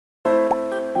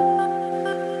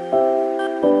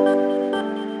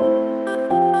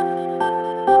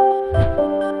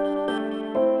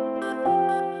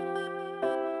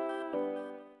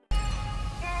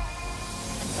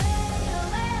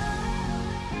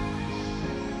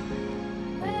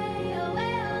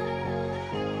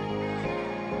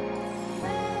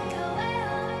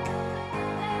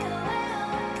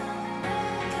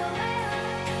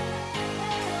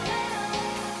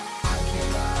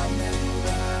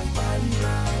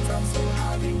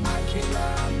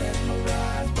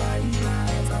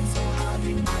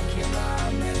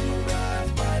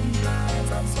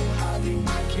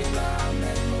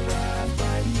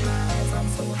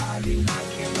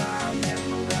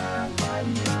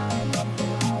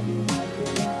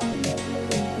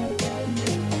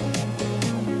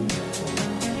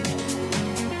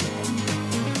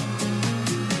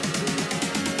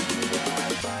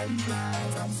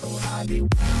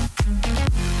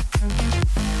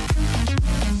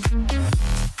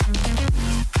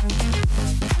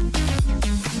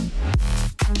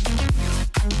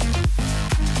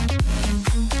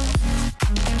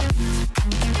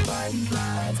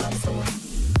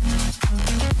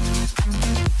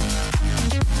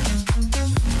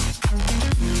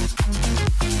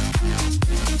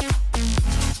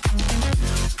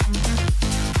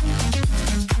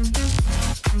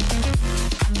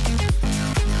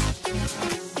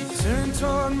turned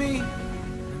toward me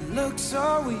and looked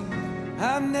so weak.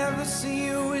 I've never seen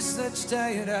you with such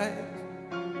tired eyes.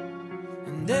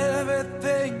 And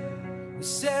everything we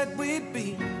said we'd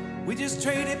be, we just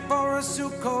traded for a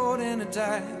suit coat and a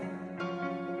tie.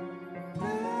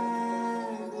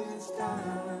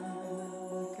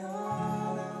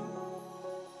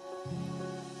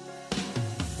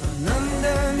 And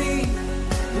underneath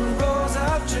the rows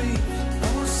of trees,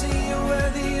 I will see you where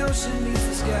the ocean meets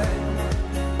the sky.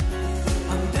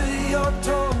 Under your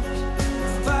toes, the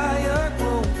fire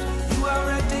grows. You are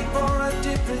ready for a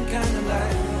different kind of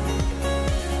life.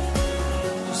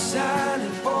 You're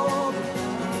silent for the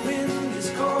wind is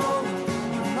cold.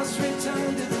 You must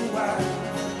return to the wild.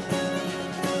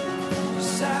 You're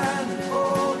silent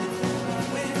for the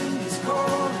wind is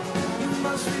cold. You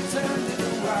must return to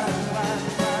the wild.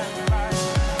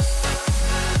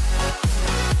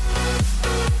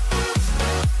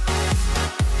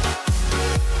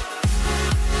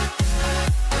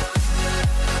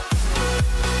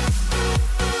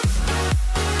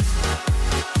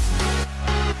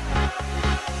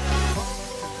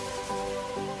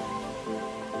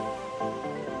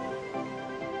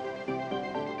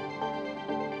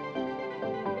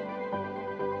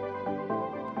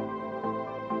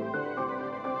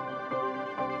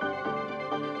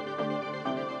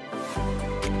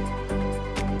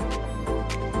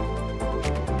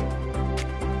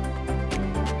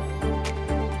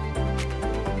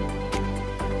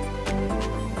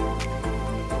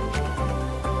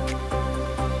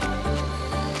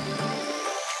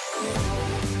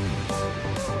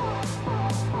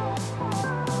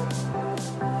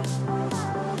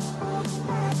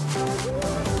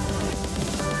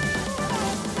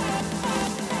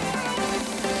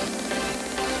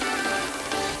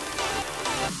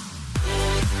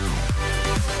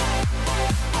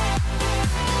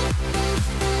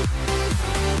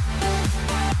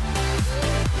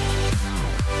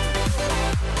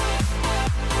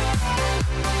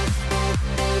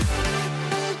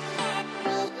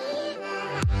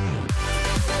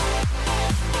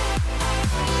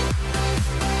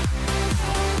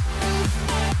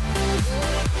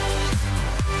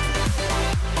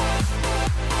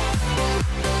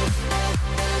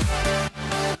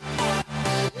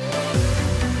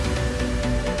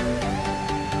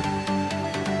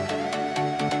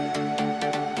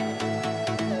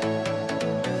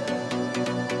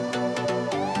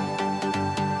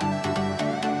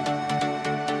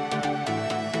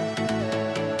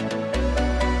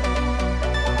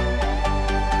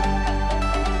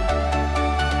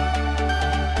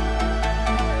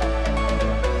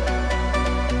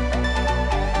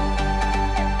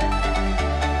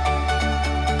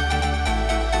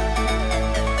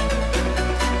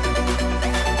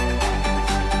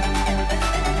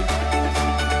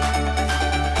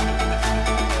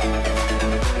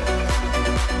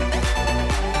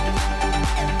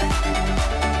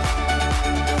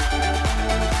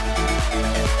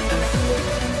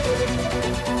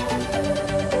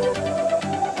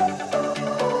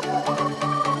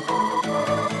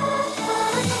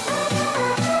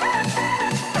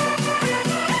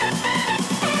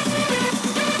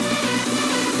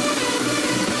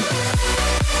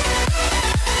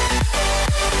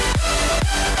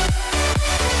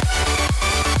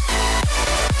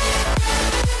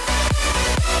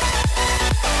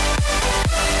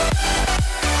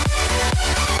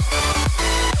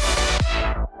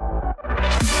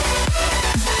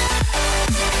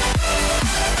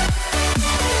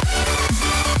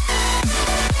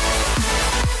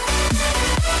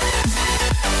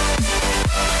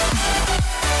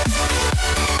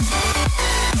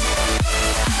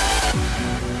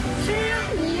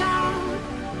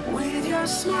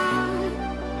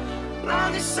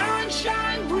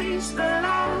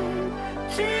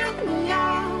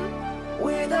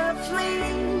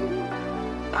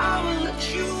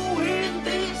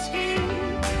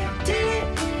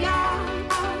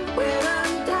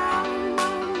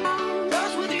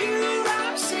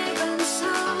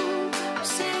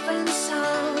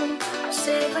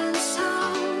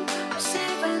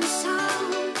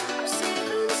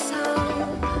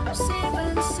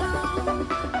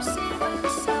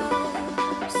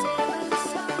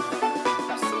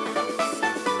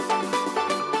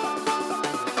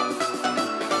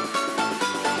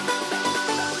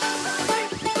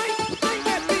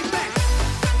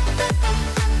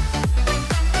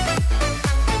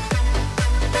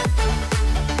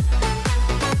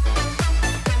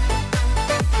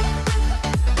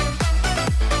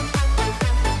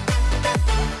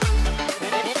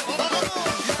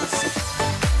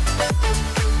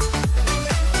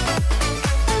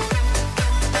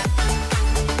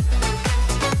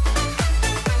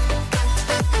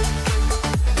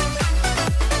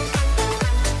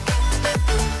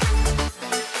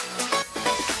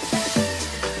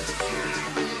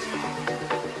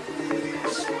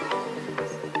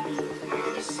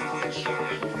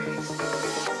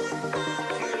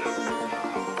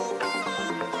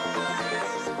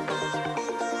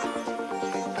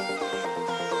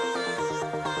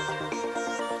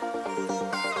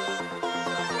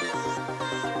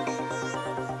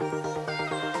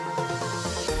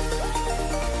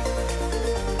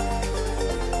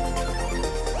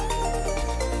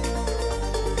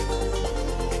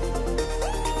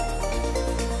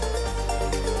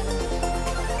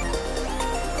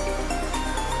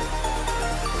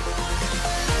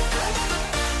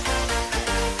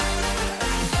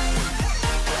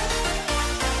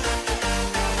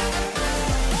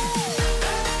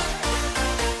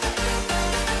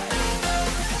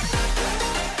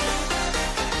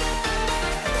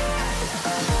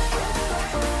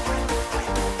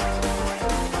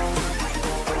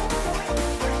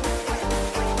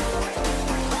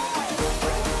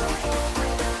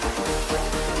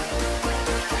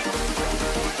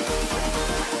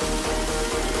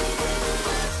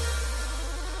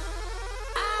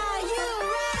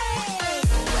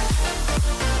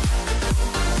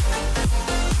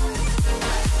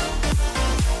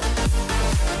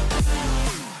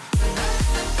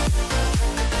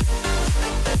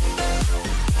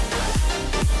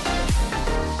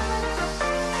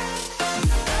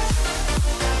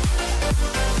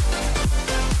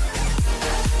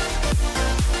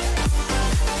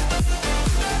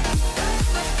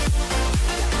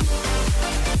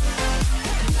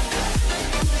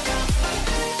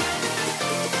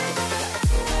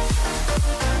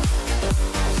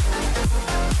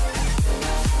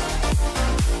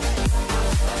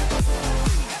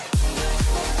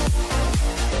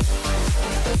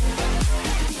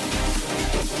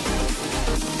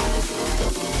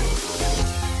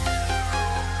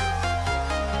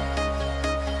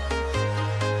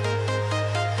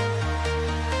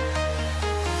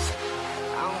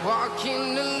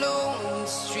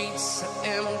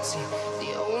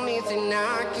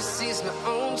 sees my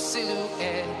own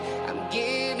silhouette. I'm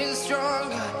getting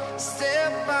stronger,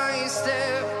 step by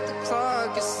step. The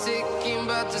clock is ticking,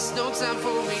 but there's no time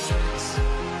for regrets.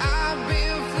 I've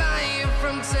been flying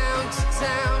from town to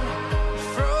town,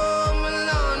 from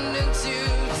London to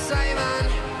Taiwan.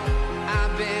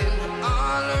 I've been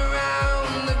all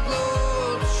around the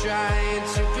globe, trying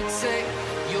to protect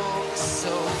your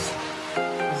soul.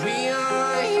 We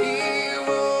are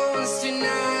heroes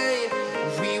tonight.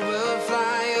 We will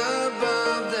fly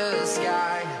above the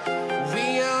sky. We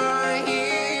are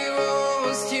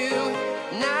heroes tonight.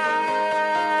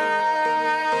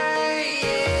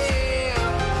 Yeah.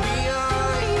 We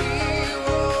are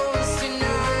heroes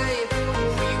tonight.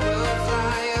 We will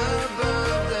fly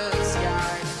above the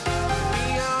sky. We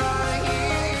are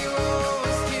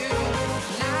heroes tonight.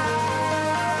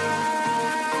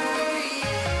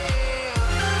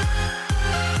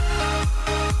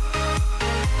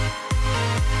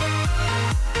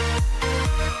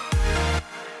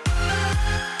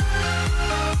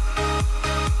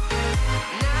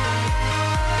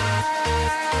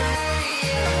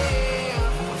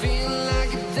 Feel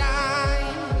like a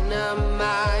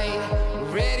dynamite,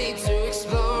 ready to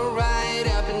explode right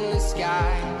up in the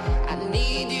sky. I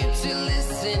need you to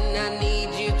listen, I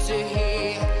need you to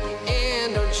hear,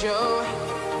 and don't show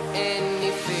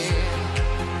any fear.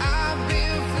 I've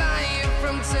been flying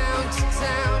from town to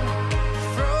town,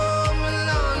 from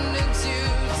London to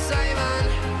Taiwan.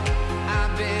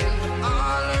 I've been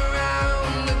all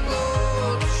around the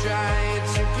globe, trying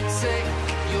to protect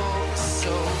your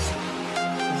soul.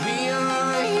 We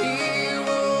are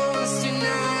heroes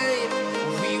tonight.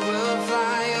 We will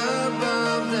fly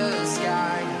above the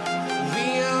sky. We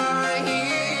are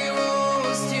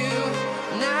heroes tonight.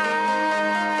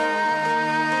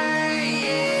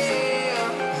 Yeah.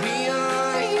 We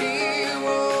are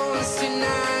heroes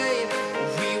tonight.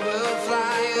 We will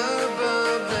fly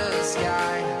above the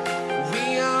sky. We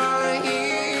are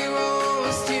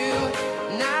heroes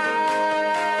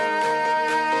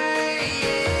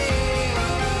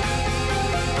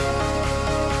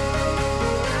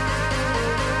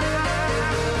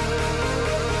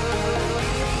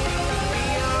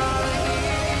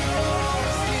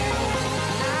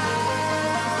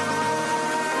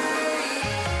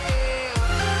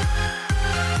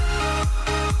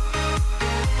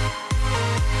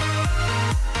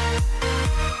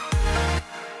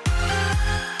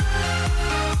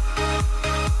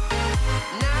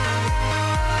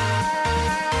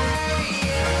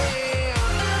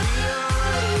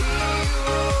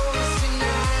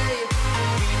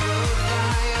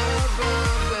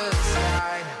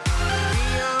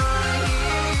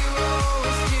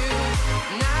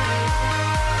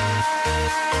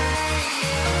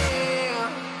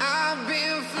I've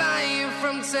been flying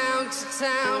from town to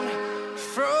town,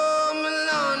 from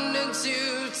London to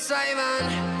Taiwan.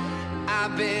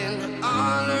 I've been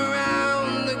all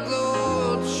around the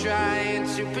globe, trying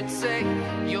to protect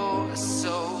your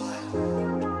soul.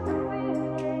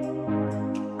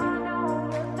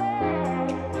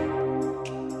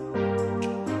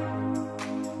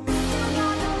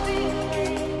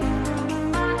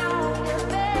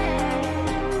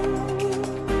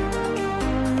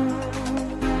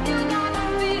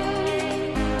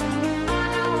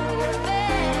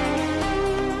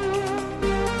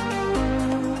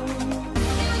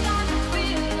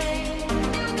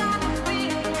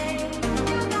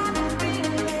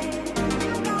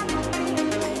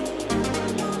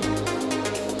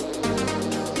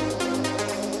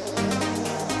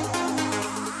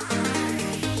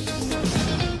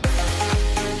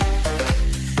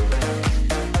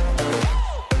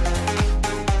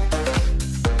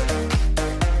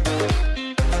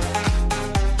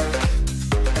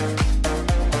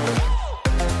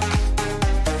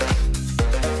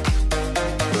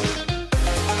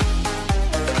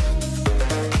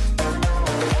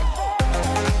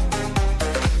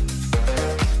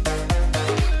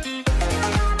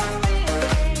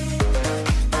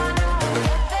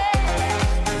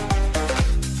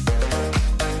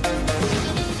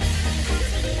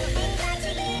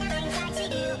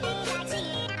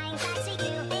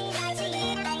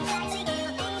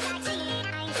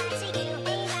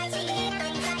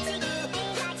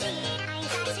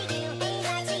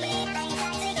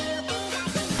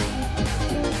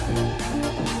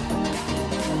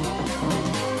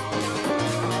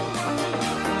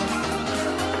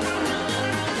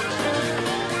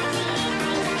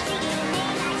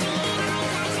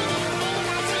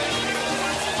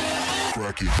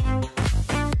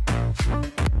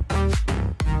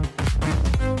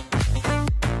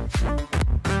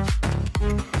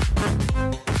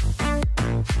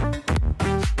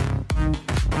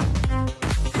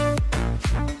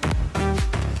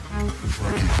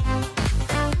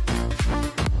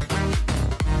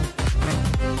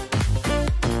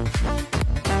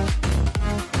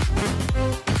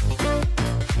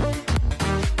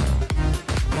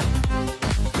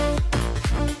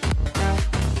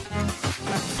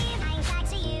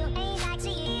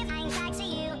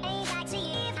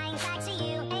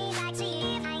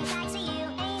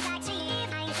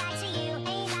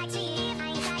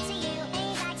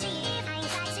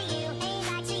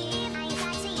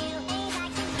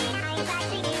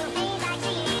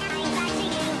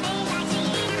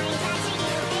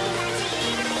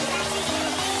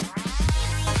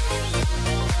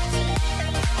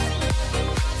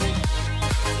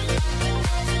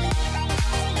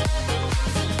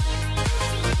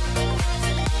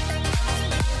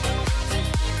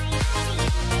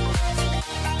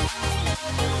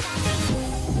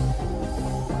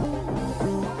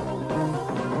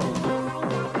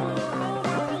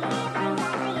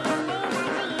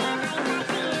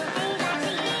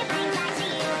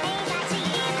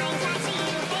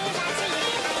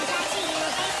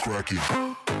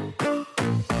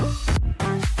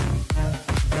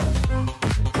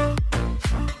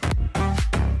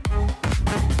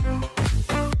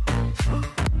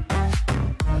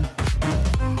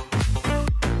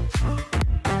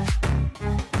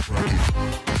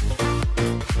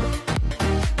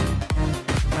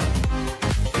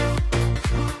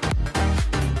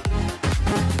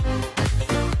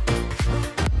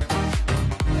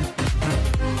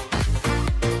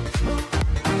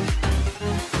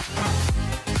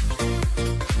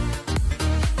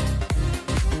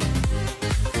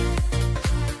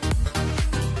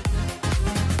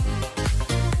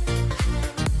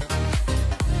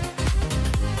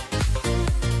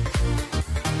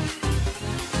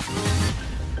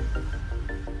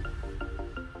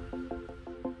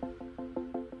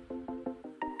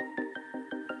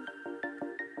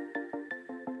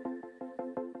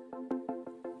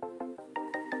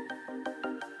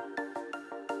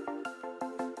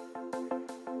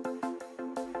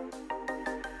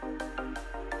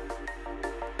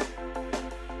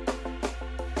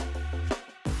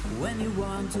 When you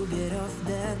want to get off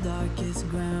the darkest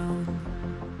ground,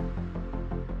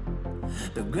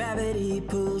 but gravity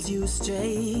pulls you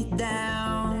straight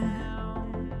down.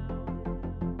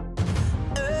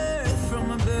 Earth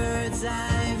from a bird's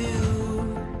eye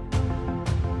view.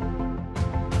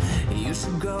 You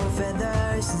should grow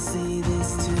feathers and see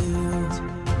this too.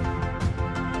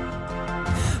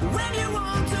 When you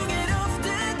want to get off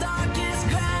the darkest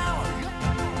ground,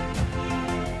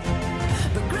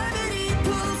 but gravity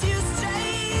pulls you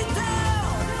straight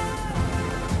down.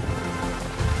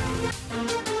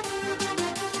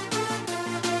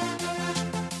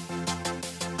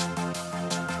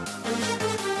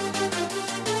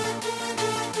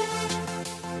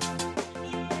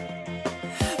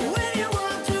 When you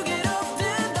want to get off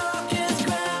the darkest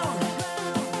ground,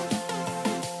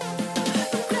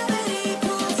 but gravity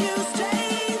pulls you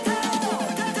straight down.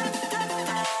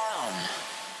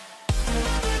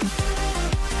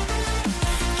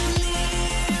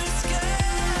 Clear sky.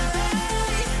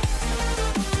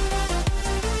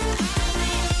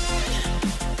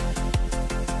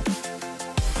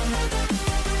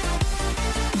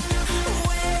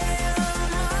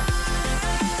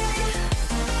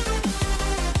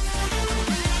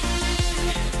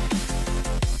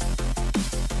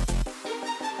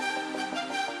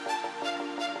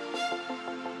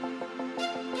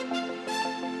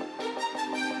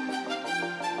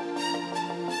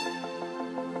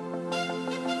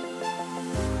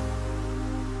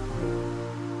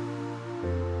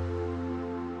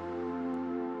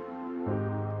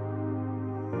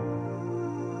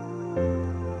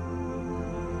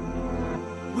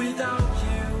 Without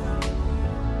you,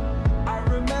 I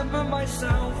remember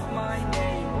myself, my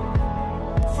name.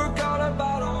 Forgot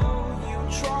about all you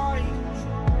tried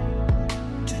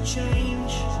to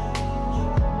change.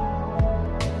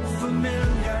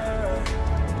 Familiar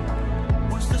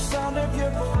was the sound of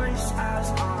your voice as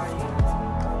I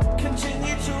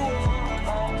continue to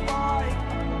walk by.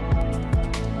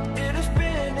 It has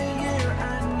been a year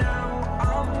and now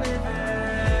I'm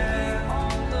living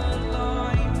on the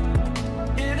line.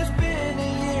 It has been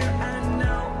a year and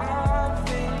now I'm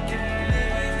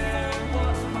thinking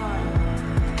what's mine,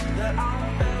 that I'm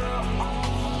better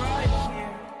off right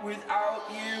here without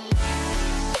you.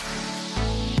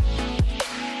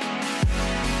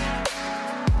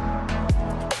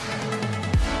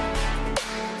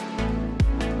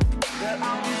 That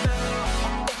I'm better off right here without you. That I'm better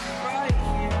off right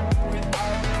here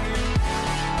without you.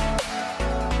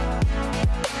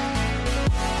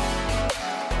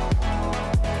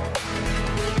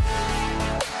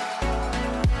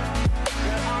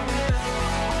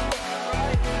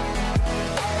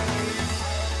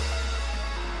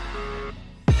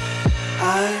 I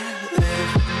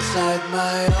live inside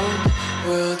my own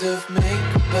world of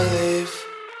make-believe.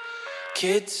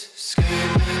 Kids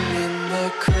screaming in the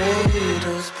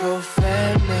cradles,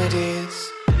 profanities.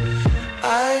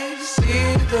 I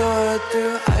see the world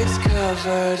through ice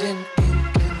covered in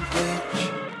ink and bleach.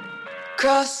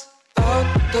 Cross out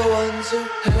the ones who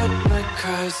heard my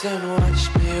cries and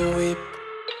watched me weep.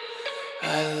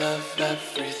 I love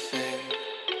everything.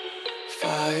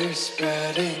 Fire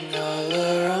spreading all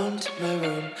around my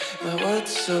room. My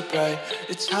world's so bright,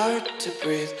 it's hard to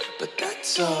breathe, but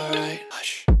that's alright.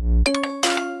 Hush.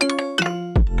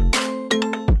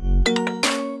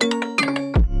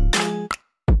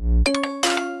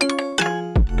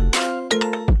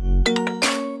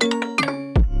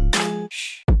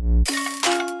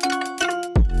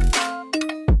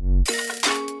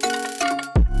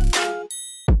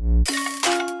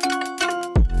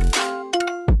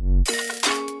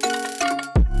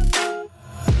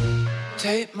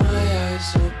 my eyes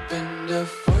open to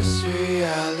force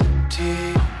reality.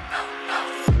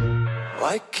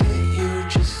 Why can't you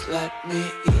just let me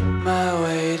eat my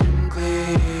weight in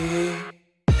glee?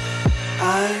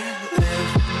 I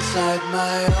live inside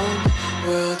my own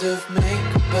world of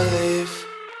make-believe.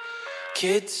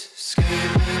 Kids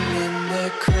screaming in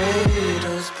their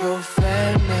cradles,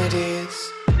 profanities.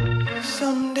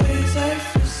 Some days I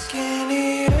feel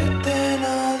skinnier than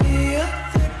all the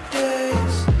other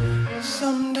days.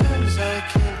 Sometimes I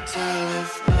can't tell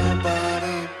if my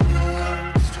body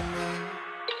belongs to me.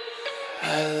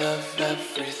 I love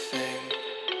everything.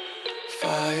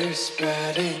 Fire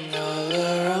spreading all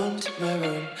around my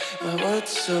room. My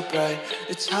world's so bright,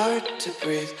 it's hard to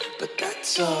breathe, but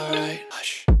that's alright.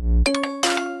 Hush.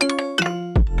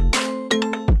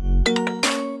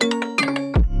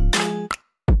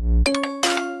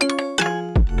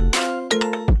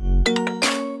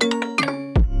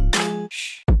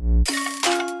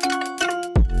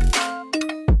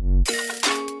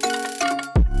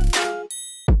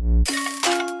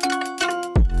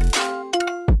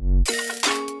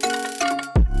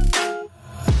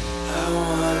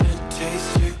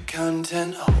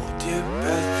 And hold your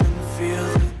breath and feel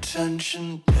the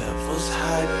tension. Devils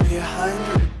hide behind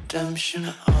redemption.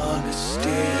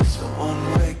 Honesty is a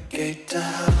one-way gate to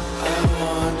hell. I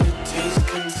wanna taste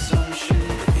consumption.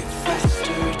 Breathe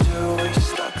faster to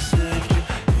waste oxygen.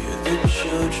 Hear the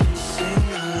children sing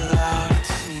aloud.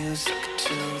 It's music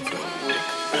till the wick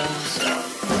burns out.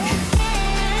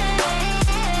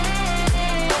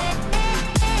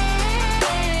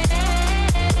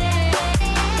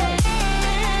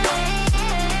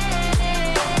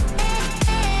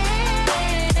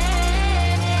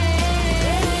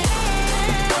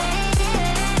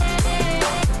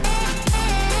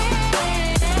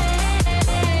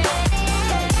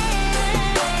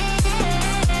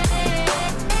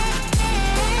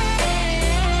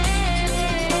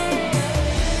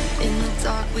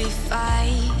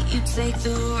 Take the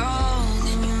wrong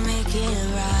and you make it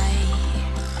right.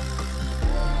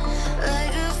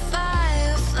 Like a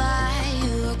firefly,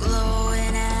 you are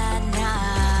glowing at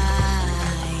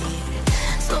night.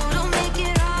 So don't make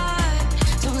it hard,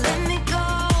 don't let me go.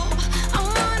 I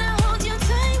wanna hold you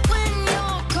tight when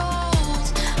you're cold.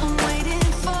 I'm waiting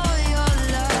for your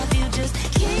love, you just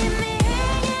keep me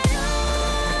hanging on.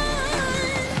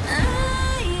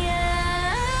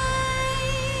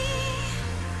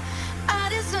 I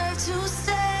deserve to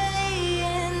stay,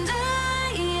 and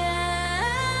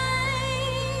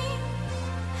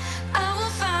I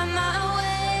will find my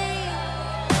way.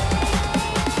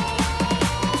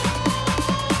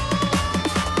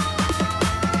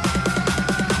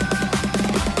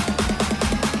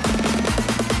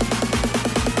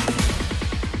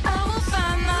 I will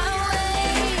find my way.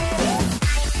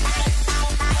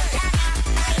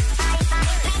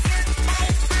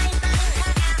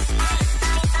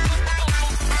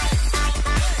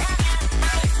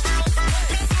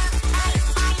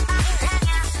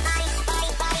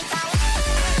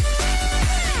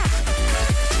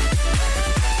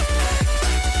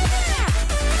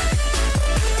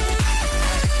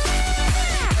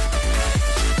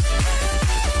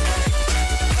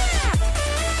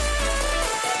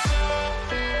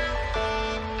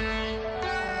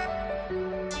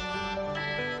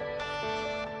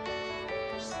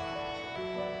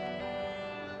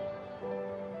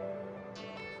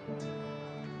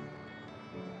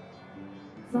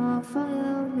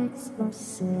 Fire makes the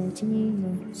city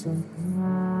look so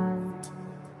bright.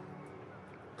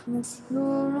 Close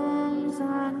your eyes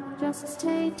and just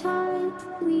stay tight.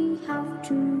 We have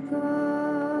to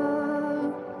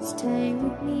go. Stay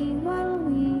with me while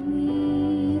we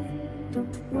leave.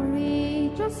 Don't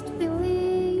worry, just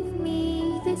believe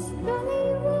me. This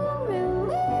journey will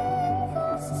relieve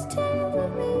us. Stay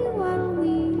with me while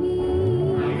we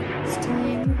leave.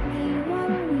 Stay with me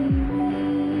while we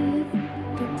leave.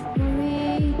 Don't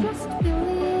worry, just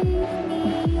believe me.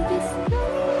 This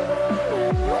journey will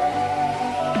relieve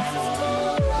us.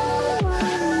 Stay while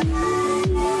we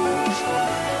leave.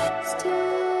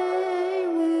 Stay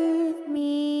with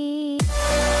me.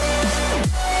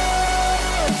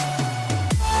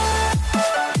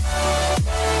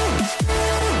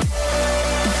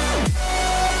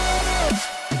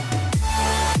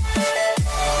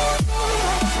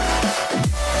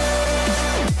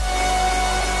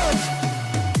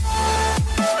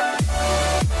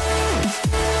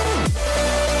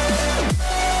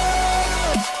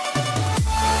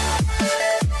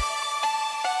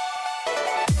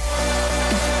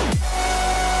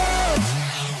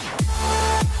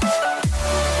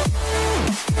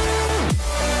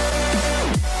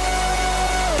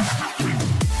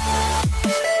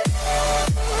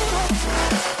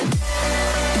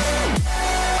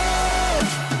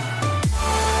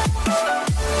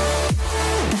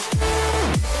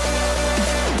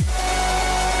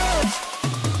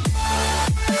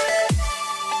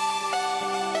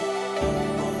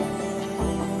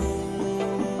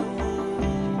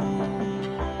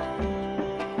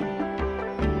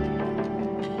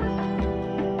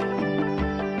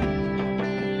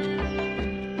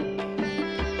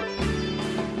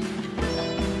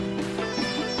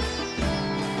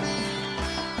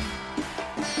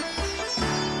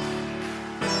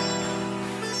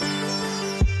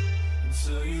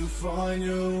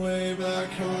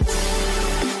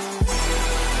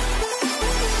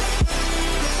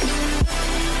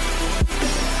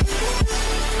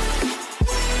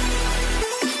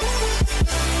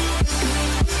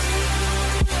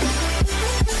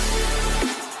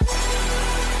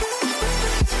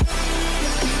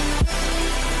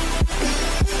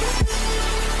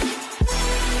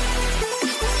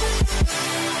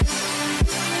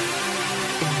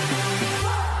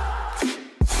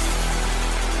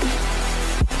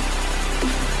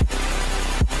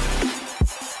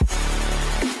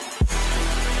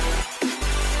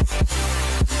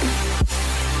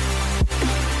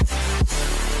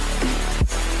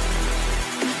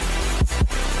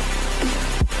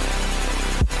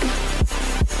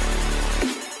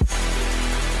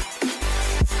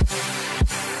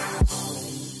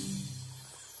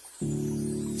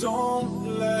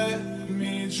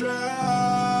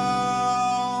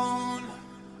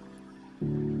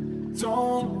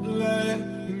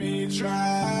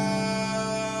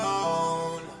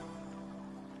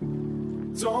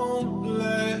 Don't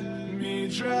let me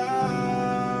drown.